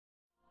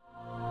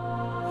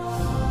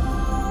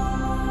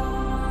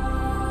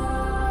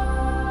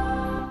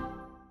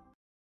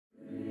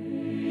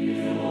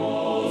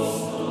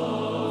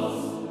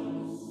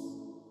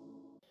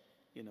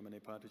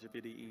Patris et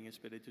Filii et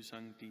Spiritus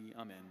Sancti.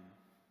 Amen.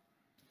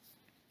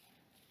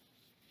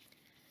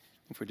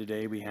 For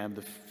today we have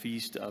the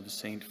feast of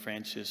Saint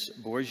Francis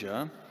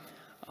Borgia,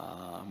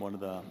 one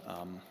of the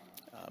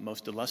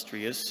most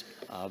illustrious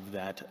of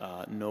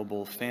that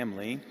noble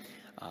family.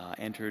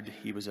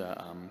 He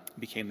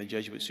became the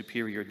Jesuit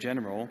Superior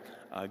General,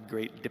 a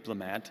great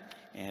diplomat,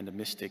 and a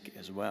mystic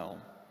as well.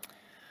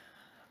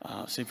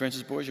 St.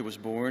 Francis Borgia was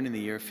born in the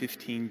year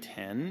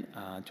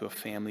 1510 to a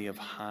family of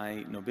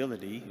high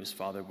nobility. His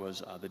father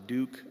was the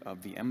Duke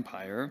of the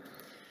Empire.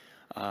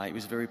 He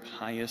was a very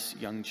pious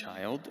young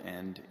child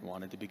and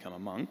wanted to become a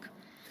monk,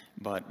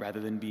 but rather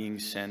than being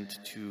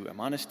sent to a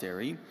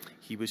monastery,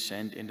 he was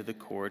sent into the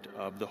court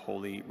of the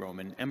Holy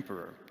Roman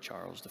Emperor,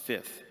 Charles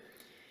V,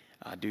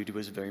 due to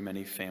his very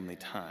many family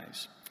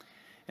ties.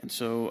 And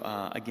so,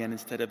 again,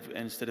 instead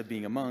of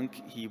being a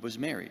monk, he was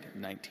married,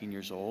 19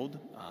 years old,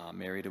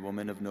 married a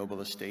woman of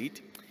noble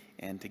estate,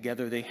 and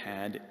together they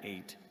had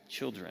 8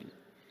 children.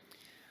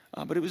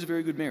 But it was a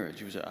very good marriage.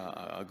 He was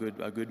a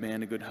good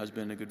man, a good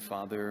husband, a good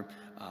father,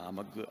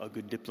 a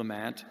good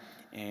diplomat,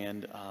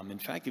 and in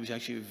fact, he was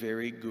actually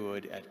very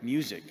good at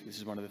music. This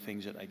is one of the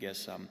things that I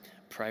guess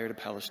prior to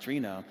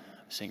Palestrina,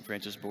 St.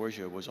 Francis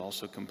Borgia was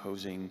also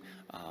composing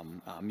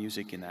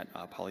music in that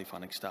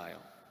polyphonic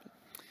style.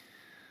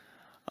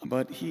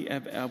 But he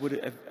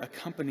would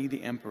accompany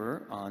the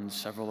emperor on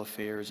several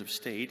affairs of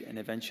state, and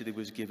eventually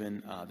was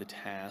given the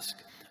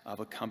task of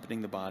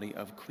accompanying the body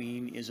of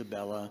Queen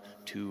Isabella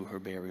to her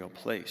burial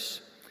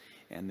place.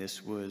 And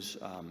this was,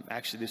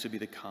 this would be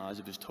the cause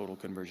of his total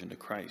conversion to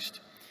Christ.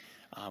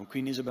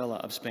 Queen Isabella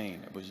of Spain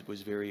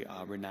was very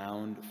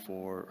renowned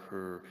for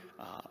her,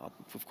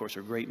 of course,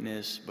 her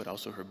greatness, but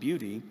also her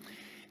beauty.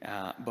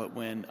 But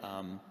when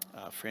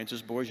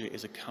Francis Borgia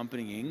is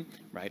accompanying,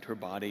 her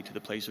body to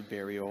the place of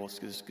burial,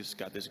 it's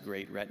got this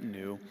great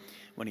retinue.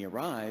 When he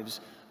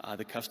arrives,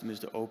 the custom is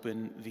to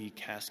open the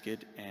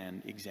casket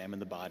and examine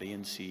the body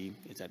and see,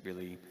 is that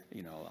really,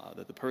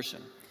 the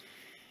person?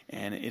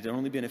 And it had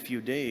only been a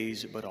few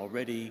days, but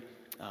already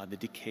the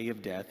decay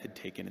of death had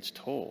taken its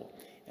toll.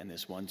 And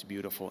this once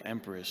beautiful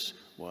empress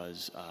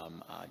was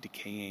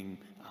decaying.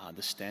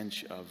 The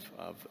stench of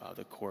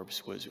the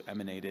corpse was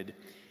emanated.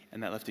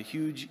 And that left a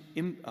huge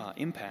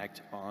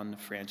impact on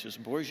Francis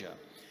Borgia.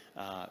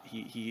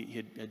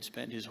 He had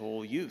spent his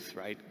whole youth,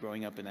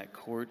 growing up in that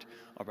court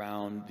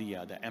around the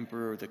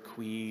emperor, the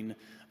queen,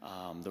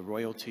 the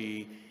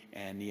royalty,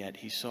 and yet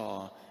he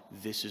saw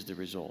this is the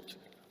result.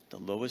 The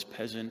lowest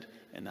peasant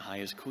and the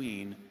highest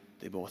queen,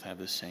 they both have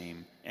the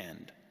same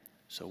end.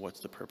 So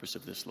what's the purpose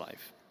of this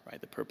life?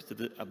 The purpose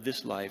of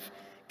this life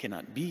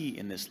cannot be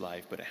in this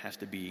life, but it has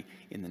to be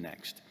in the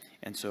next.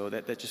 And so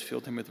that just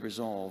filled him with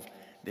resolve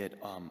that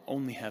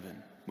only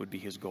heaven would be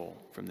his goal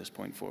from this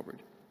point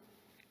forward.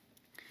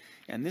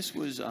 And this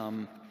was,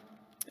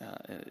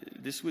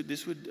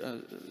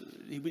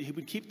 he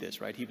would keep this,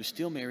 He was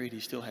still married, he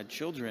still had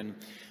children,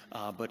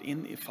 but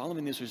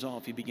following this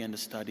resolve, he began to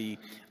study.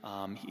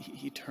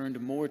 He turned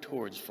more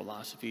towards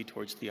philosophy,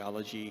 towards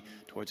theology,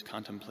 towards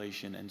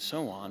contemplation, and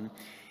so on.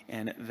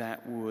 And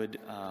that would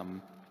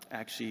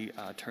actually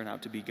turn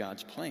out to be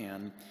God's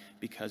plan,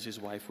 because his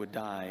wife would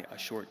die a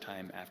short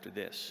time after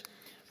this.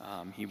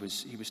 He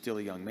was still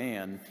a young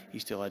man. He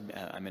still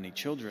had many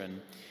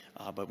children,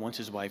 but once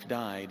his wife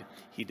died,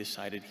 he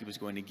decided he was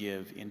going to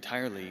give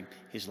entirely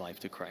his life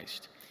to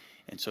Christ.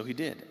 And so he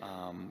did.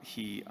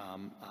 He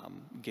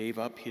gave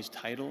up his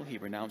title. He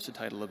renounced the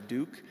title of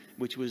Duke,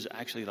 which was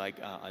actually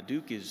a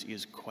Duke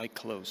is quite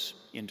close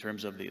in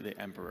terms of the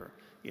emperor.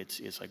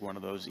 It's like one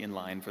of those in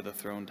line for the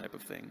throne type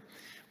of thing.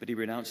 But he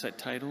renounced that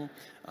title,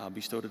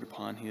 bestowed it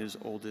upon his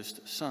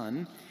oldest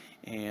son,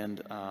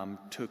 and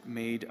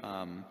made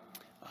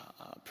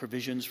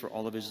provisions for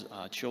all of his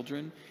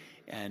children,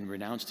 and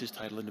renounced his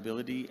title of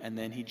nobility, and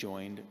then he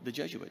joined the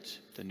Jesuits,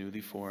 the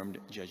newly formed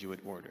Jesuit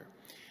order.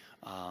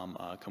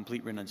 A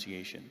complete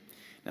renunciation.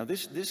 Now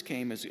this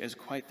came as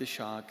quite the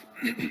shock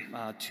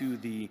to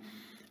the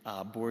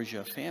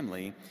Borgia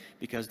family,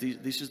 because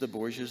this is the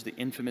Borgias, the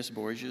infamous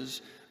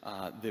Borgias,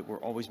 that were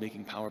always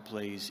making power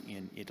plays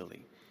in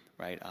Italy,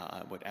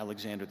 what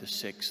Alexander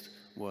VI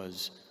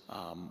was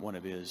one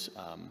of his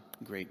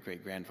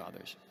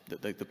great-great-grandfathers,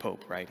 the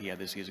Pope, He had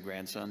his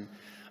grandson.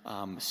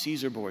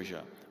 Caesar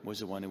Borgia was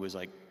the one who was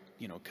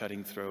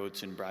cutting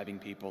throats and bribing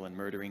people and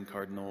murdering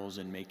cardinals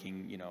and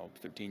making,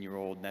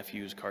 13-year-old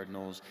nephews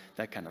cardinals,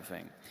 that kind of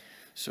thing.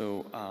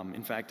 So,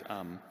 in fact,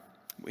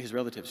 his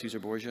relative, Caesar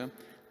Borgia,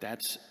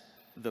 that's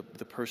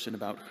the person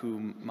about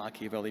whom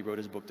Machiavelli wrote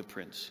his book, The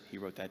Prince. He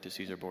wrote that to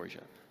Caesar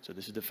Borgia. So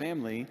this is the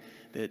family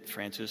that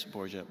Francis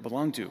Borgia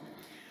belonged to.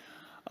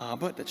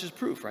 But that's just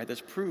proof,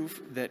 That's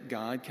proof that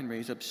God can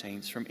raise up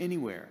saints from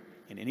anywhere,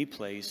 in any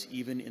place,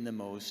 even in the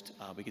most,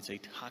 we could say,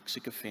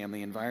 toxic of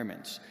family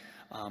environments.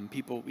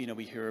 People,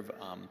 we hear of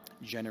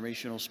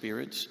generational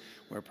spirits,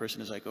 where a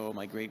person is like, oh,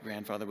 my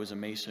great-grandfather was a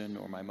Mason,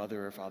 or my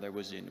mother or father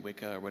was in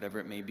Wicca, or whatever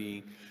it may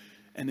be.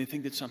 And they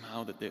think that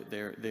somehow that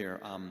their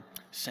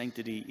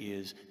sanctity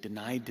is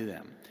denied to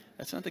them.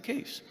 That's not the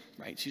case,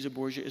 right? Caesar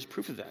Borgia is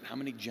proof of that. How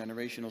many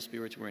generational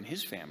spirits were in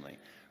his family,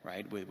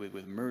 right?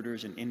 With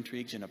murders and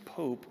intrigues, and a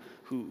pope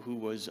who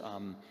was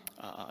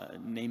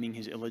naming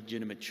his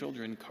illegitimate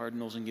children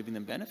cardinals and giving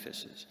them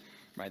benefices,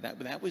 right?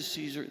 That was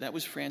Caesar. That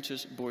was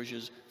Francis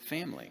Borgia's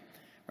family,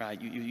 right?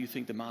 You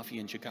think the mafia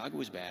in Chicago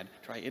was bad?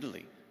 Try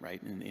Italy,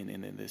 right?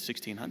 In the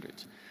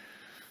 1600s.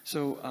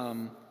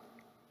 So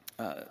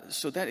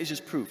that is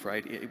just proof,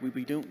 right?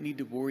 We don't need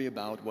to worry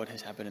about what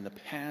has happened in the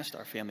past,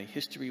 our family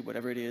history,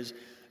 whatever it is.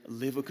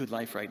 Live a good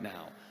life right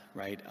now,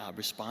 right?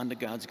 Respond to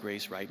God's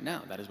grace right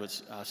now. That is what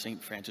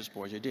St. Francis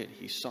Borgia did.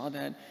 He saw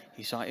that.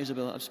 He saw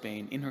Isabella of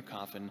Spain in her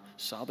coffin,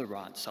 saw the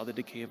rot, saw the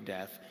decay of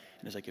death,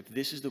 and is like, if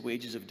this is the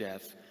wages of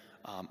death,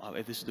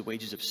 if this is the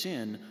wages of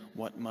sin,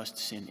 what must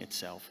sin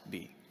itself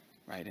be,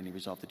 right? And he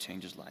resolved to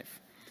change his life.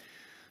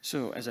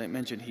 So, as I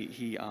mentioned,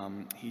 he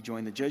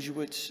joined the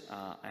Jesuits,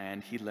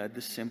 and he led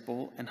the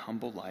simple and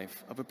humble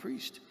life of a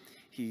priest.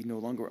 He no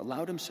longer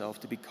allowed himself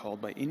to be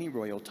called by any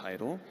royal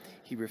title.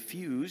 He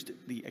refused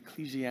the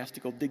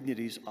ecclesiastical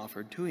dignities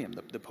offered to him.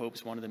 The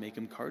popes wanted to make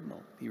him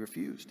cardinal. He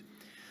refused.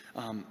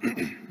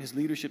 His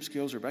leadership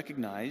skills are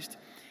recognized,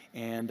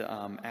 and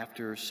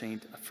after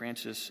Saint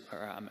Ignatius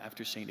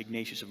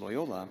of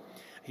Loyola,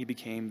 he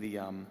became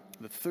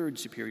the third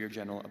superior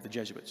general of the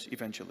Jesuits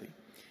eventually.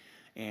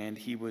 And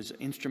he was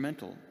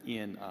instrumental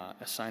in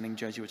assigning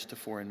Jesuits to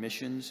foreign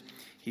missions.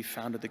 He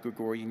founded the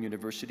Gregorian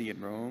University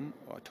in Rome,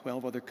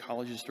 12 other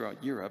colleges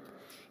throughout Europe.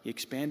 He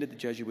expanded the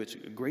Jesuits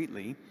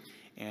greatly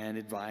and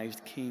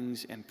advised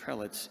kings and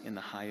prelates in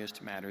the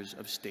highest matters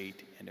of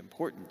state and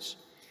importance.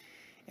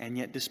 And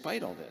yet,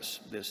 despite all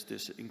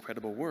this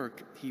incredible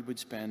work, he would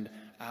spend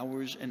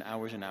hours and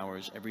hours and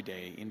hours every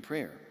day in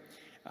prayer.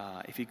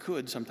 If he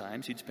could,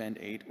 sometimes he'd spend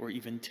 8 or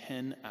even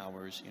 10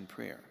 hours in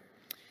prayer.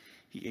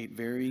 He ate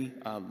very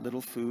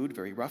little food,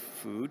 very rough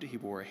food. He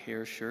wore a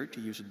hair shirt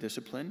to use a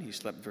discipline. He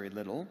slept very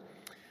little.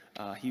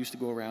 He used to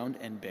go around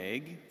and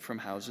beg from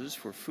houses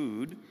for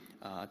food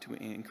to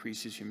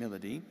increase his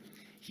humility.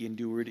 He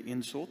endured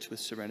insults with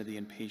serenity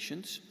and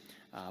patience,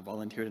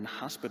 volunteered in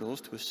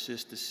hospitals to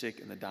assist the sick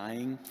and the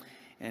dying,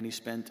 and he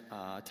spent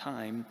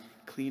time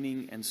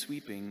cleaning and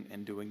sweeping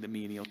and doing the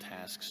menial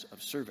tasks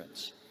of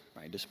servants.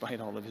 Right, despite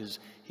all of his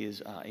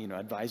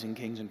advising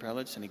kings and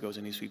prelates, and he goes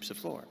and he sweeps the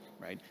floor.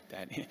 Right,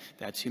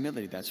 that's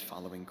humility. That's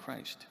following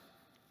Christ.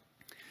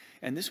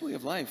 And this way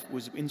of life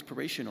was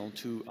inspirational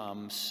to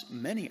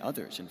many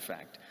others. In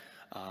fact,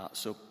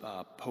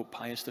 Pope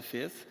Pius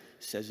V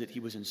says that he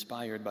was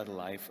inspired by the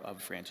life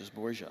of Francis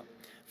Borgia.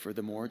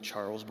 Furthermore,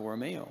 Charles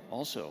Borromeo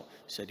also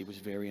said he was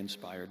very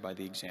inspired by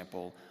the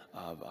example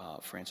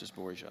of Francis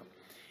Borgia.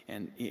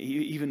 And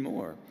even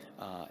more,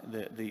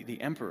 the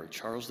Emperor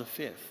Charles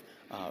V.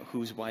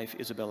 Whose wife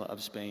Isabella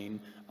of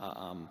Spain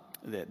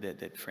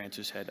that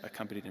Francis had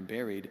accompanied and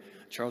buried,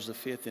 Charles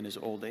V in his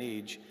old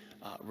age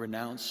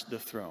renounced the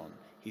throne.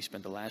 He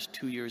spent the last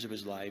 2 years of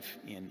his life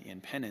in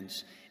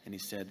penance, and he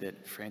said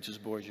that Francis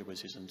Borgia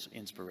was his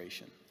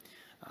inspiration.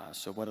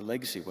 So what a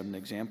legacy, what an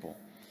example.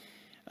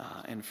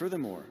 And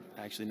furthermore,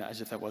 actually,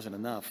 as if that wasn't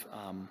enough,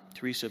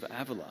 Teresa of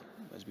Avila,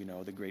 as we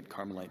know, the great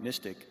Carmelite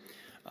mystic,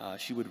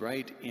 she would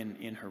write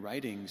in her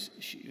writings,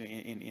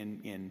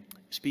 in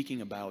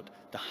speaking about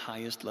the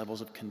highest levels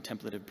of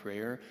contemplative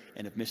prayer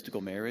and of mystical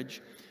marriage.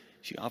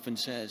 She often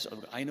says,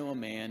 I know a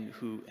man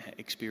who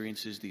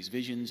experiences these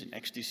visions and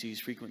ecstasies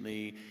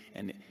frequently,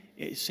 and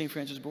it's St.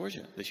 Francis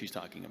Borgia that she's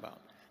talking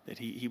about, that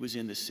he was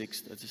in the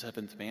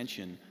 7th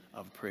mansion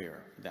of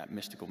prayer, that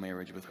mystical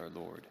marriage with our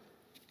Lord.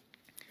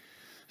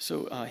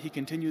 So he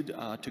continued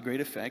to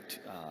great effect,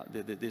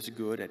 this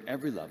good at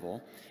every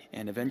level,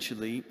 and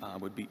eventually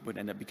would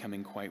end up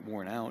becoming quite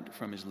worn out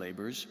from his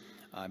labors,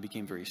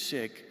 became very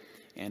sick,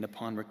 and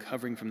upon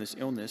recovering from this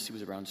illness, he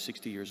was around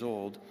 60 years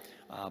old,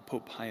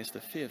 Pope Pius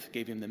V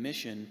gave him the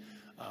mission,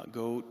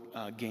 go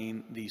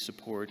gain the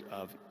support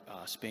of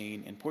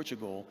Spain and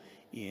Portugal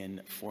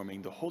in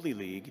forming the Holy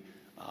League.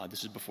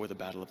 This is before the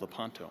Battle of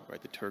Lepanto,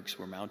 right? The Turks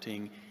were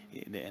mounting,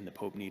 and the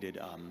Pope needed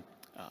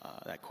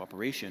that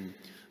cooperation,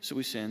 so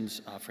he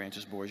sends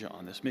Francis Borgia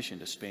on this mission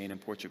to Spain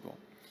and Portugal.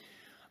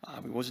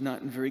 He was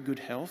not in very good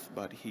health,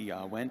 but he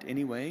went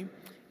anyway,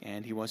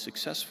 and he was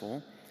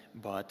successful,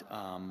 but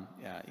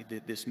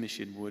this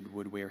mission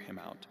would wear him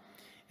out.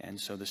 And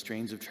so the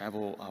strains of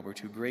travel were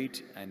too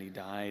great, and he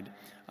died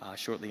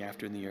shortly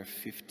after in the year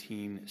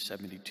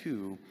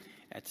 1572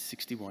 at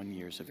 61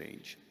 years of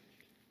age.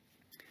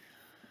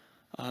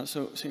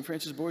 So St.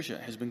 Francis Borgia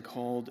has been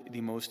called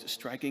the most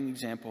striking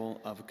example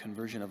of a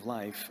conversion of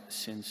life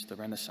since the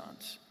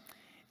Renaissance.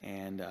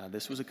 And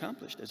this was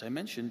accomplished, as I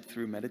mentioned,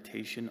 through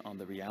meditation on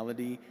the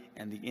reality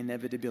and the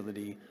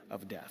inevitability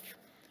of death.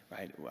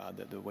 Right?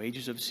 The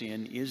wages of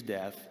sin is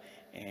death,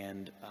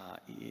 and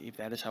if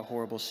that is how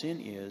horrible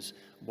sin is,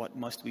 what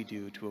must we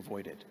do to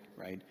avoid it?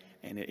 Right?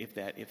 And if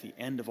the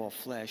end of all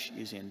flesh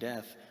is in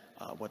death,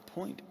 what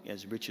point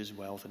is riches,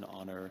 wealth, and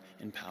honor,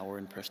 and power,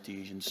 and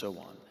prestige, and so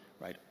on?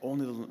 Right?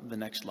 Only the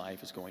next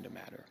life is going to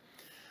matter.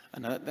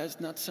 And that's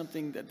not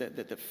something that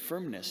the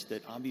firmness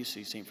that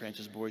obviously St.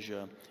 Francis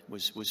Borgia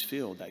was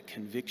filled, that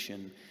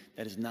conviction,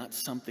 that is not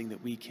something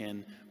that we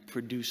can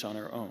produce on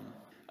our own.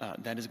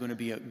 That is going to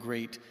be a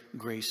great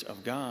grace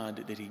of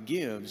God that he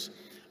gives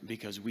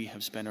because we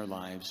have spent our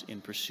lives in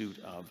pursuit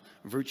of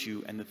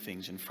virtue and the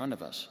things in front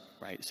of us,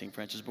 right? St.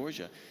 Francis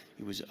Borgia,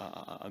 he was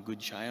a good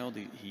child,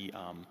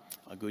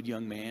 a good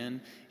young man,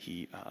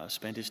 he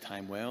spent his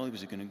time well, he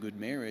was in a good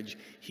marriage,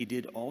 he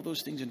did all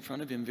those things in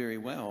front of him very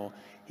well,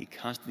 he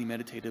constantly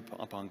meditated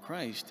upon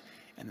Christ,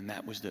 and then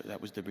that was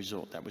the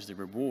result, that was the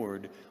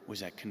reward,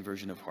 was that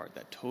conversion of heart,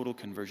 that total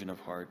conversion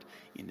of heart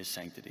into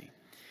sanctity.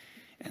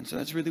 And so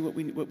that's really what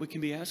we can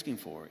be asking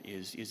for,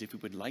 is if we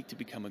would like to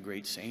become a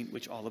great saint,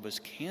 which all of us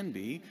can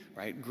be,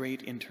 right?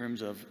 Great in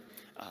terms of,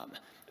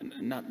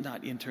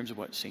 not in terms of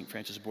what St.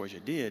 Francis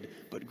Borgia did,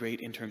 but great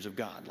in terms of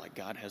God. Like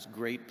God has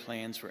great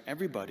plans for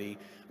everybody,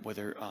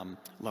 whether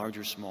large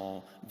or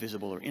small,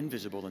 visible or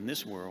invisible in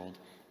this world,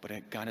 but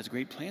God has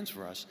great plans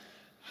for us.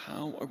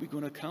 How are we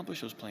going to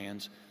accomplish those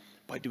plans?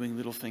 By doing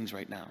little things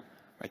right now,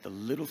 right? The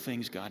little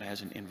things God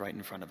has right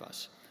in front of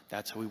us.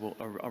 That's how we will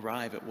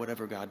arrive at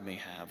whatever God may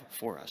have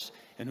for us.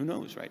 And who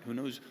knows, right? Who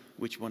knows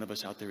which one of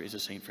us out there is a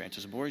St.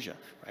 Francis Borgia,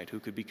 right?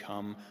 Who could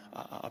become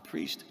a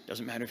priest.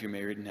 Doesn't matter if you're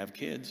married and have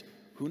kids.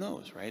 Who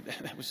knows, right?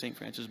 That was St.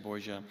 Francis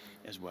Borgia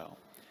as well.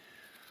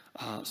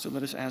 So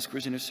let us ask for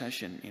his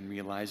intercession in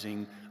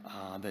realizing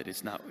that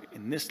it's not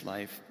in this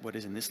life, what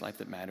is in this life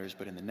that matters,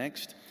 but in the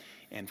next.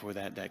 And for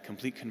that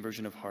complete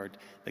conversion of heart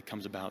that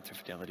comes about through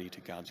fidelity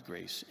to God's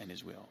grace and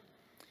his will.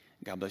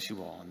 God bless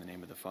you all in the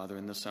name of the Father,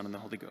 and the Son, and the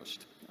Holy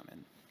Ghost.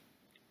 Amen.